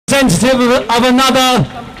representative of another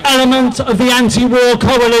element of the anti-war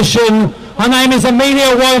coalition. Her name is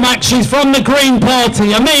Amelia Womack. She's from the Green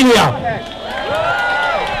Party. Amelia.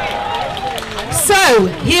 So,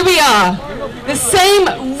 here we are. The same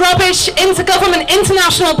rubbish intergovernment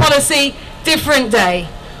international policy, different day.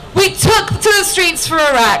 We took to the streets for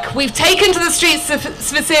Iraq. We've taken to the streets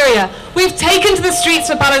for Syria. We've taken to the streets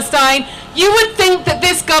for Palestine. You would think that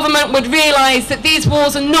this government would realise that these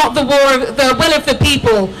wars are not the will of the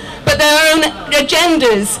people, but their own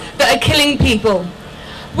agendas that are killing people.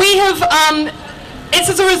 We have, it's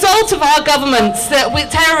as a result of our governments that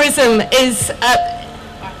terrorism is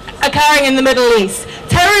occurring in the Middle East.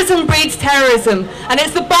 Terrorism breeds terrorism, and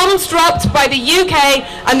it's the bombs dropped by the UK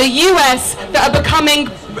and the US that are becoming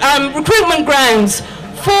recruitment grounds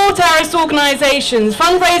for terrorist organisations,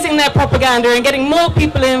 fundraising their propaganda and getting more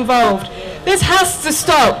people involved. This has to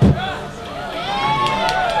stop.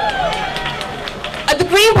 At the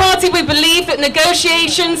Green Party, we believe that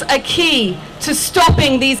negotiations are key to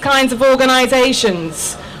stopping these kinds of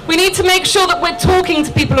organisations. We need to make sure that we're talking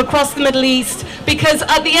to people across the Middle East, because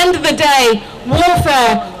at the end of the day,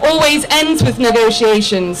 warfare always ends with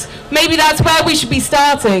negotiations. Maybe that's where we should be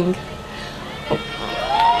starting.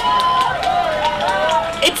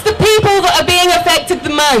 It's the people that are being affected the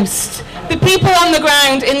most, the people on the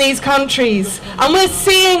ground in these countries. And we're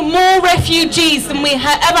seeing more refugees than we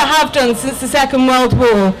ever have done since the Second World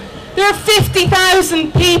War. There are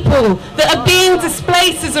 50,000 people that are being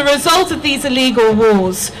displaced as a result of these illegal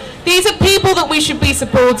wars. These are people that we should be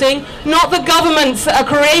supporting, not the governments that are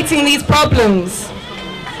creating these problems.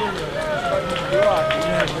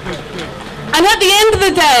 And at the end of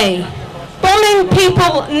the day, bombing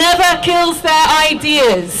people never kills their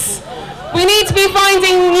ideas. We need to be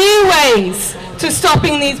finding new ways to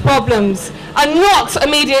stopping these problems and not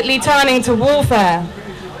immediately turning to warfare.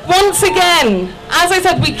 Once again, as I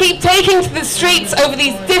said, we keep taking to the streets over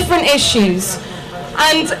these different issues.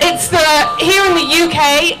 And it's here in the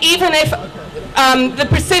UK, even if the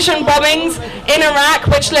precision bombings in Iraq,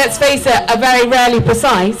 which let's face it, are very rarely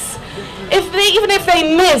precise, even if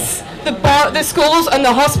they miss the schools and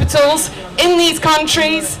the hospitals in these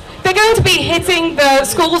countries, they're going to be hitting the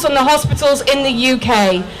schools and the hospitals in the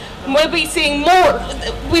UK. We'll be seeing more.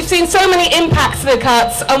 We've seen so many impacts of the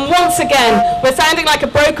cuts, and once again, we're sounding like a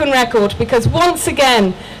broken record, because once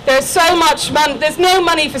again, there's so much money, there's no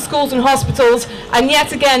money for schools and hospitals, and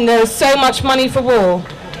yet again, there's so much money for war.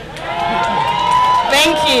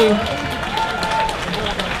 Thank you.